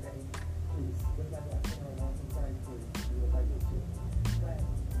 okay? Please, with my blessing, I want some pride, please, do what I need to. But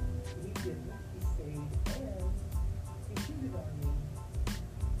he didn't, he stayed, and he cheated on me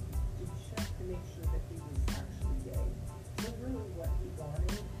to check to make sure that he was actually gay. But really what he wanted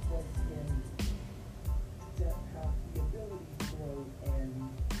was him to have the ability to go and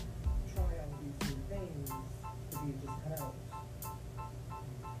try all these new things to be just come out.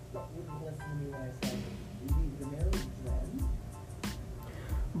 But wouldn't listen to me when I said, leave the marriage then.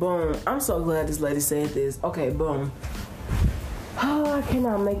 Boom. I'm so glad this lady said this. Okay, boom. Oh, I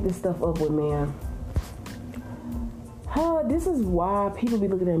cannot make this stuff up with men. This is why people be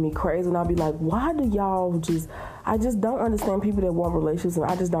looking at me crazy, and I'll be like, why do y'all just, I just don't understand people that want relationships, and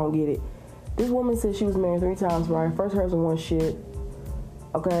I just don't get it. This woman said she was married 3 times, right? First husband was shit.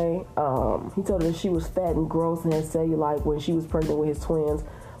 Okay, he told her that she was fat and gross and had cellulite when she was pregnant with his twins,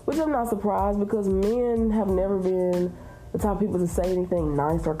 which I'm not surprised, because men have never been the type of people to say anything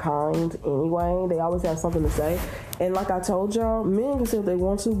nice or kind anyway. They always have something to say. And like I told y'all, men can say what they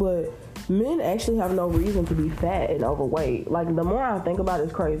want to, but men actually have no reason to be fat and overweight. Like, the more I think about it,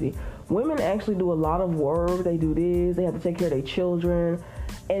 it's crazy. Women actually do a lot of work. They do this. They have to take care of their children.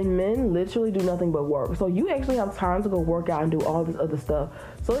 And men literally do nothing but work. So you actually have time to go work out and do all this other stuff.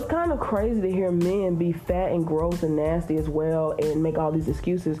 So it's kind of crazy to hear men be fat and gross and nasty as well and make all these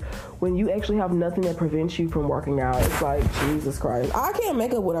excuses when you actually have nothing that prevents you from working out. It's like, Jesus Christ. I can't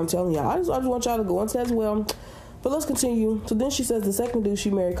make up what I'm telling y'all. I just want y'all to go into that as well. But let's continue. So then she says the second dude she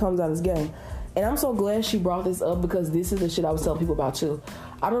married comes out as gay. And I'm so glad she brought this up, because this is the shit I was telling people about too.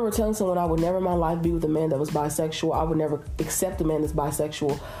 I remember telling someone I would never in my life be with a man that was bisexual. I would never accept a man that's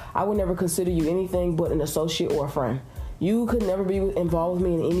bisexual. I would never consider you anything but an associate or a friend. You could never be involved with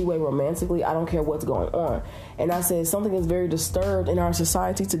me in any way romantically. I don't care what's going on. And I said, something is very disturbed in our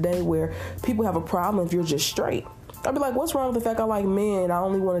society today where people have a problem if you're just straight. I'd be like, what's wrong with the fact I like men? I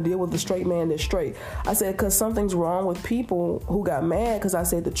only want to deal with the straight man that's straight. I said, because something's wrong with people who got mad because I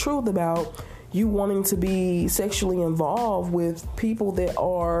said the truth about you wanting to be sexually involved with people that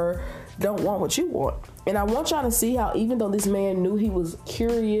don't want what you want. And I want y'all to see how even though this man knew he was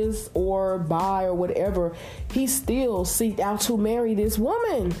curious or bi or whatever, he still seeked out to marry this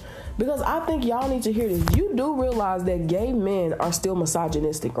woman. Because I think y'all need to hear this. You do realize that gay men are still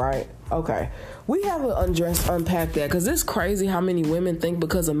misogynistic, right? Okay. We have to unpack that because it's crazy how many women think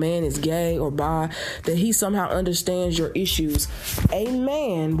because a man is gay or bi that he somehow understands your issues. A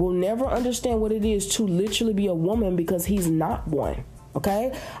man will never understand what it is to literally be a woman because he's not one.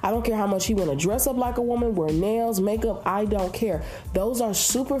 Okay? I don't care how much he want to dress up like a woman, wear nails, makeup. I don't care. Those are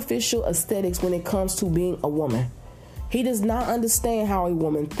superficial aesthetics when it comes to being a woman. He does not understand how a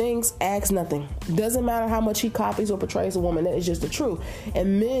woman thinks, acts, nothing. Doesn't matter how much he copies or portrays a woman. That is just the truth.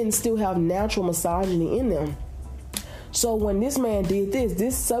 And men still have natural misogyny in them. So when this man did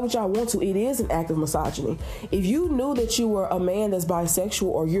this, say what y'all want to, it is an act of misogyny. If you knew that you were a man that's bisexual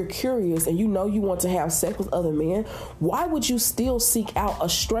or you're curious and you know you want to have sex with other men, why would you still seek out a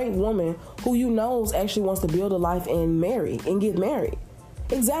straight woman who you know actually wants to build a life and get married?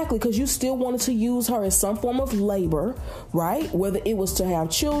 Exactly, because you still wanted to use her as some form of labor, right? Whether it was to have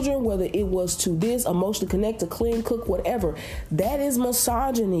children, whether it was to emotionally connect, to clean, cook, whatever. That is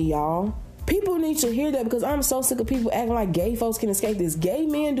misogyny, y'all. People need to hear that because I'm so sick of people acting like gay folks can escape this. Gay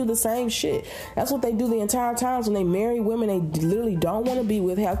men do the same shit. That's what they do the entire time. When they marry women they literally don't want to be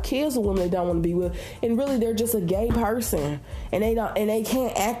with, have kids with women they don't want to be with, and really they're just a gay person, and they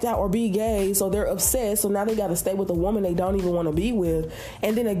can't act out or be gay, so they're obsessed. So now they got to stay with a woman they don't even want to be with,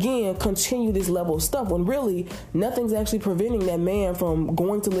 and then again continue this level of stuff when really nothing's actually preventing that man from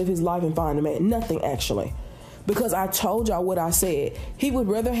going to live his life and find a man. Nothing actually. Because I told y'all what I said. He would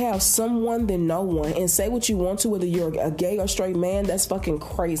rather have someone than no one. And say what you want to, whether you're a gay or straight man, that's fucking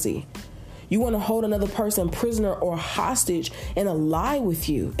crazy. You want to hold another person prisoner or hostage and a lie with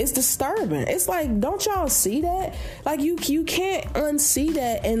you. It's disturbing. It's like, don't y'all see that? Like, you can't unsee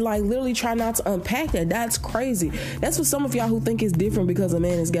that and like literally try not to unpack that. That's crazy. That's what some of y'all who think it's different because a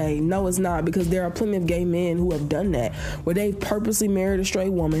man is gay. No, it's not, because there are plenty of gay men who have done that, where they've purposely married a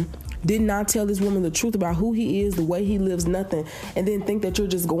straight woman, did not tell this woman the truth about who he is, the way he lives, nothing, and then think that you're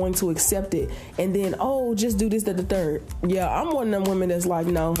just going to accept it, and then, oh, just do this, that, the third. Yeah, I'm one of them women that's like,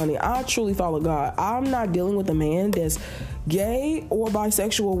 no, honey, I truly follow God. I'm not dealing with a man that's gay or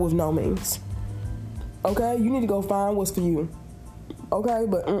bisexual with no means. Okay? You need to go find what's for you. Okay?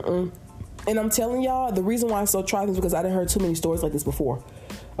 But, And I'm telling y'all, the reason why it's so trifling is because I didn't heard too many stories like this before.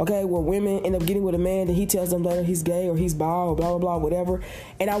 Okay, where women end up getting with a man and he tells them later he's gay or he's bi or blah, blah, blah, whatever.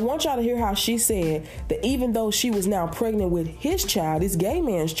 And I want y'all to hear how she said that even though she was now pregnant with his child, this gay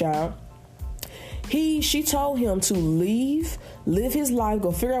man's child, she told him to live his life,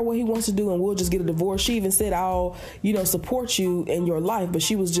 go figure out what he wants to do, and we'll just get a divorce. She even said, I'll, support you in your life. But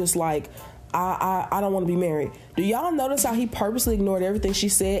she was just like, I don't want to be married. Do y'all notice how he purposely ignored everything she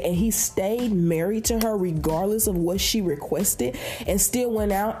said and he stayed married to her regardless of what she requested, and still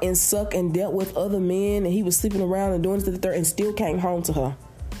went out and sucked and dealt with other men, and he was sleeping around and doing this to the third, and still came home to her,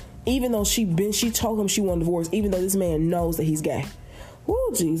 even though she told him she wanted a divorce, even though this man knows that he's gay.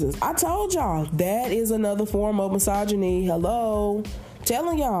 Woo, Jesus. I told y'all that is another form of misogyny. Hello.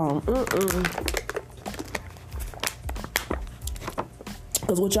 Telling y'all.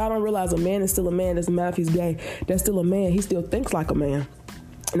 Because what y'all don't realize, a man is still a man. Doesn't matter if he's gay. That's still a man. He still thinks like a man.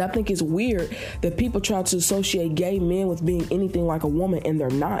 And I think it's weird that people try to associate gay men with being anything like a woman, and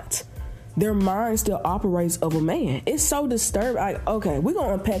they're not. Their mind still operates of a man. It's so disturbing. Okay, we're going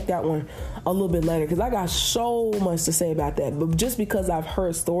to unpack that one a little bit later because I got so much to say about that. But just because I've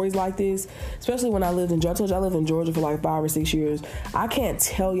heard stories like this, especially when I lived in Georgia, I told you I lived in Georgia for like 5 or 6 years. I can't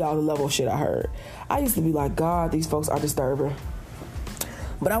tell y'all the level of shit I heard. I used to be like, God, these folks are disturbing.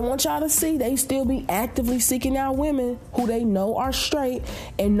 But I want y'all to see they still be actively seeking out women who they know are straight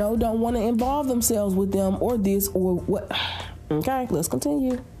and don't want to involve themselves with them or this or what. Okay, let's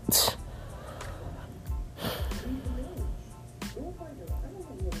continue.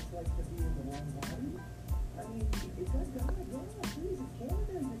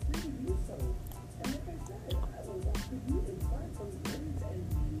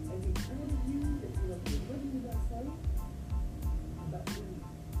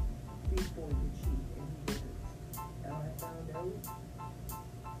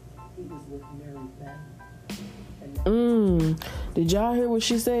 Did y'all hear what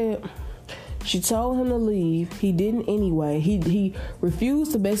she said? She told him to leave. He didn't anyway. He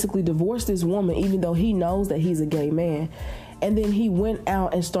refused to basically divorce this woman, even though he knows that he's a gay man. And then he went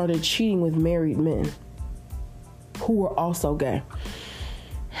out and started cheating with married men who were also gay.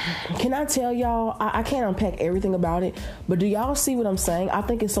 Can I tell y'all, I can't unpack everything about it, but do y'all see what I'm saying? I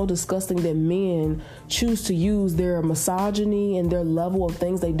think it's so disgusting that men choose to use their misogyny and their level of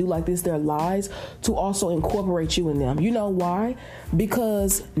things they do like this, their lies, to also incorporate you in them. You know why?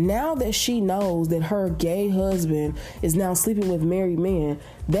 Because now that she knows that her gay husband is now sleeping with married men,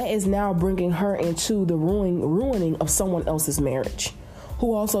 that is now bringing her into the ruining of someone else's marriage,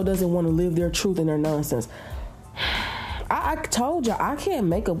 who also doesn't want to live their truth and their nonsense. I told you, I can't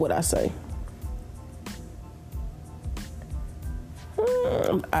make up what I say.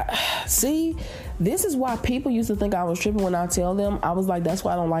 See, this is why people used to think I was tripping when I tell them. I was like, that's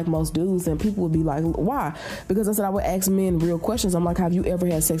why I don't like most dudes. And people would be like, why? Because I said I would ask men real questions. I'm like, have you ever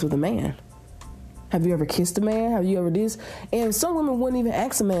had sex with a man? Have you ever kissed a man? Have you ever this? And some women wouldn't even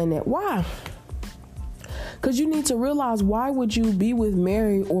ask a man that. Why? Because you need to realize, why would you be with,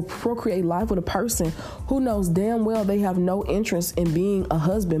 marry, or procreate life with a person who knows damn well they have no interest in being a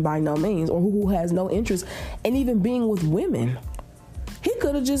husband by no means, or who has no interest in even being with women? He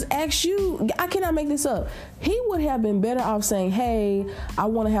could have just asked you. I cannot make this up. He would have been better off saying, hey, I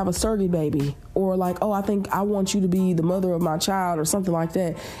want to have a surrogate baby. Or like, oh, I think I want you to be the mother of my child, or something like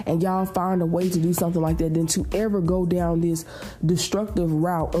that. And y'all find a way to do something like that, than to ever go down this destructive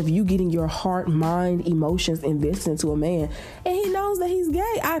route of you getting your heart, mind, emotions invested into a man. And he knows that he's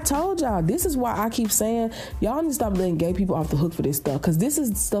gay. I told y'all, this is why I keep saying, y'all need to stop letting gay people off the hook for this stuff. Because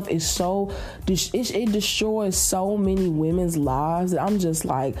stuff is so, it destroys so many women's lives that I'm just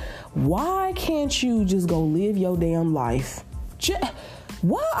like, why can't you just go live your damn life?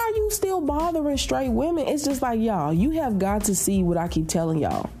 Why are you still bothering straight women? It's just like, y'all, you have got to see what I keep telling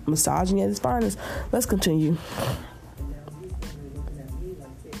y'all. Misogyny at its finest. Let's continue.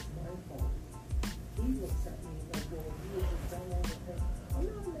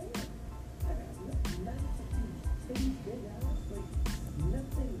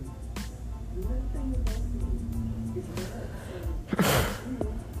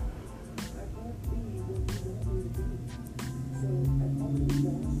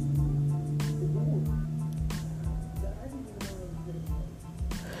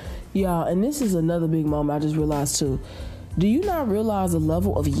 Yeah, and this is another big moment I just realized too. Do you not realize the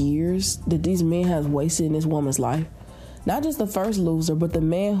level of years that these men have wasted in this woman's life? Not just the first loser, but the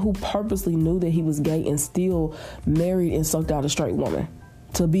man who purposely knew that he was gay and still married and sucked out a straight woman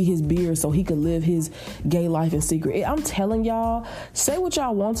to be his beard so he could live his gay life in secret. I'm telling y'all, say what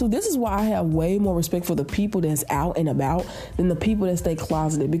y'all want to. This is why I have way more respect for the people that's out and about than the people that stay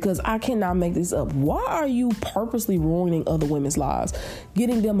closeted, because I cannot make this up. Why are you purposely ruining other women's lives,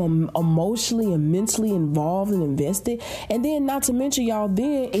 getting them emotionally and mentally involved and invested? And then, not to mention, y'all,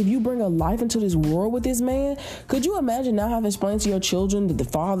 then if you bring a life into this world with this man, could you imagine now having to explain to your children that the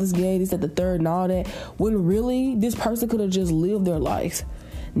father's gay, this, that, the third, and all that, when really this person could have just lived their life?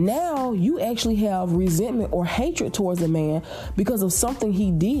 Now you actually have resentment or hatred towards a man because of something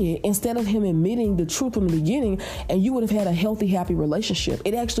he did, instead of him admitting the truth from the beginning, and you would have had a healthy, happy relationship.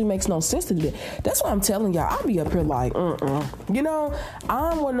 It actually makes no sense to do that. That's why I'm telling y'all, I'll be up here like, You know,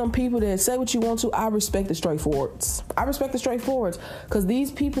 I'm one of them people that say what you want to. I respect the straightforwards. Because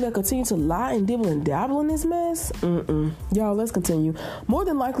these people that continue to lie and dibble and dabble in this mess, Y'all, let's continue. More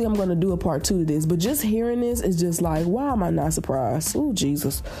than likely, I'm going to do a part 2 to this, but just hearing this is just like, why am I not surprised? Oh,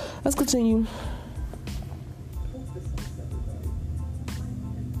 Jesus. Let's continue.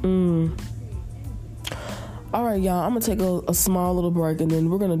 All right, y'all, I'm going to take a small little break, and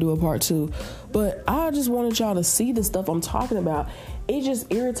then we're going to do a part 2. But I just wanted y'all to see the stuff I'm talking about. It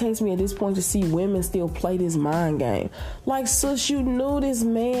just irritates me at this point to see women still play this mind game. Like, sis, you knew this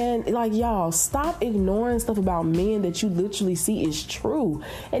man. Like, y'all, stop ignoring stuff about men that you literally see is true,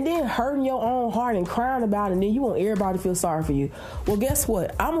 and then hurting your own heart and crying about it, and then you want everybody to feel sorry for you. Well, guess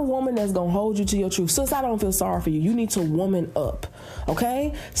what? I'm a woman that's going to hold you to your truth. Sis, I don't feel sorry for you. You need to woman up,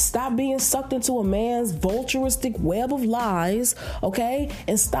 okay? Stop being sucked into a man's vulturistic web of lies, okay?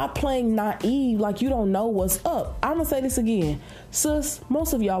 And stop playing naive like you don't know what's up. I'm going to say this again. Sis,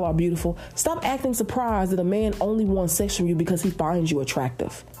 most of y'all are beautiful. Stop acting surprised that a man only wants sex from you because he finds you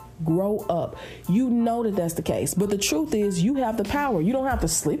attractive. Grow up. You know that that's the case. But the truth is, you have the power. You don't have to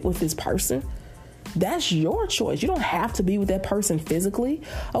sleep with this person. That's your choice. You don't have to be with that person physically.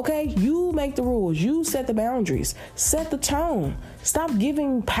 Okay? You make the rules. You set the boundaries. Set the tone. Stop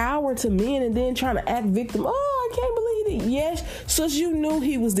giving power to men and then trying to act victim. Oh, I can't believe it. Yes, sis, you knew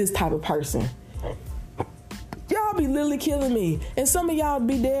he was this type of person. Y'all be literally killing me. And some of y'all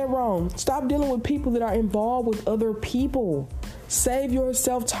be dead wrong. Stop dealing with people that are involved with other people. Save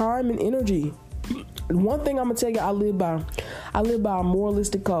yourself time and energy. One thing I'm gonna tell you, I live by a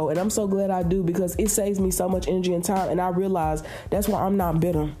moralistic code, and I'm so glad I do, because it saves me so much energy and time. And I realize that's why I'm not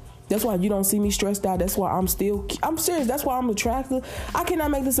bitter. That's why you don't see me stressed out. That's why I'm serious. That's why I'm attractive. I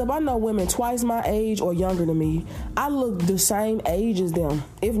cannot make this up. I know women twice my age or younger than me. I look the same age as them,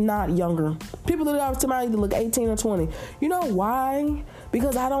 if not younger. People that are to me either look 18 or 20. You know why?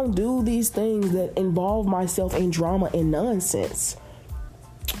 Because I don't do these things that involve myself in drama and nonsense.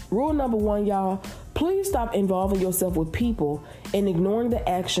 Rule number 1, y'all. Please stop involving yourself with people and ignoring the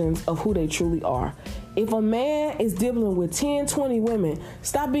actions of who they truly are. If a man is dealing with 10, 20 women,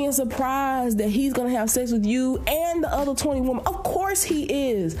 stop being surprised that he's going to have sex with you and the other 20 women. Of course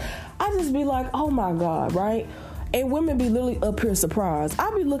he is. I just be like, oh my God, right? And women be literally up here surprised.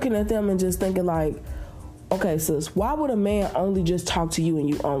 I be looking at them and just thinking like, okay, sis, why would a man only just talk to you and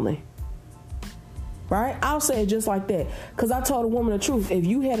you only? Right? I'll say it just like that. Because I told a woman the truth. If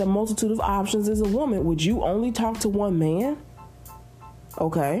you had a multitude of options as a woman, would you only talk to one man?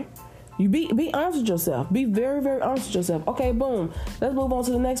 Okay. You be honest with yourself. Be very, very honest with yourself. Okay, boom. Let's move on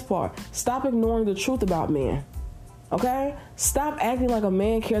to the next part. Stop ignoring the truth about men. Okay? Stop acting like a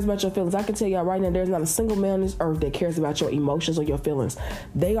man cares about your feelings. I can tell y'all right now, there's not a single man on this earth that cares about your emotions or your feelings.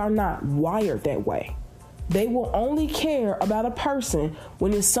 They are not wired that way. They will only care about a person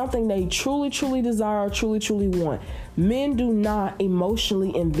when it's something they truly, truly desire, truly, truly want. Men do not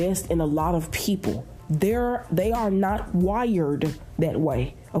emotionally invest in a lot of people. They are not wired that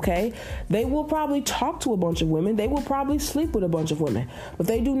way, okay? They will probably talk to a bunch of women. They will probably sleep with a bunch of women. But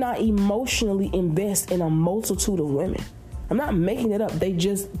they do not emotionally invest in a multitude of women. I'm not making it up. They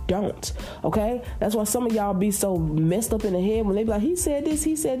just don't. Okay? That's why some of y'all be so messed up in the head when they be like, he said this.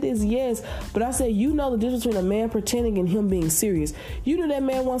 Yes. But I say, you know the difference between a man pretending and him being serious. You knew that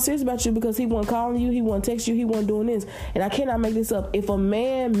man wasn't serious about you because he wasn't calling you, he wasn't texting you, he wasn't doing this. And I cannot make this up. If a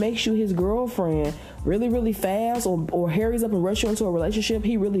man makes you his girlfriend really, really fast or hurries up and rush you into a relationship,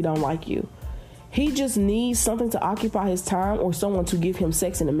 he really don't like you. He just needs something to occupy his time or someone to give him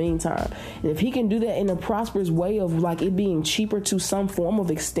sex in the meantime. And if he can do that in a prosperous way of like it being cheaper to some form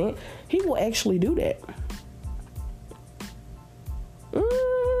of extent, he will actually do that.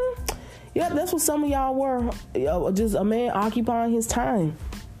 Yep, that's what some of y'all were. Just a man occupying his time.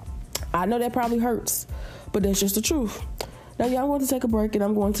 I know that probably hurts, but that's just the truth. Now, y'all, I'm going to take a break and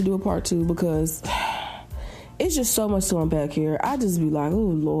I'm going to do a part 2 because it's just so much to unpack here. I just be like, oh,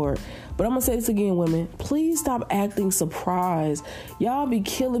 Lord. But I'm going to say this again, women. Please stop acting surprised. Y'all be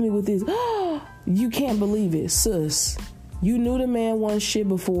killing me with this. You can't believe it. Sis, you knew the man wasn't shit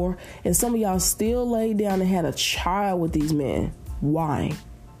before, and some of y'all still laid down and had a child with these men. Why?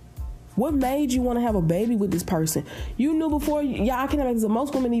 What made you want to have a baby with this person? You knew before. Y'all, I can't imagine.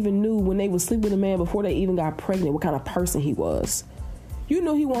 Most women even knew when they would sleep with a man before they even got pregnant what kind of person he was. You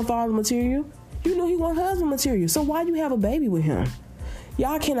knew he wasn't father material. You knew he wasn't husband material. So why you have a baby with him?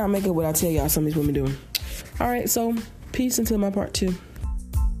 Y'all cannot make it what I tell y'all some of these women do. All right, so peace until my part 2.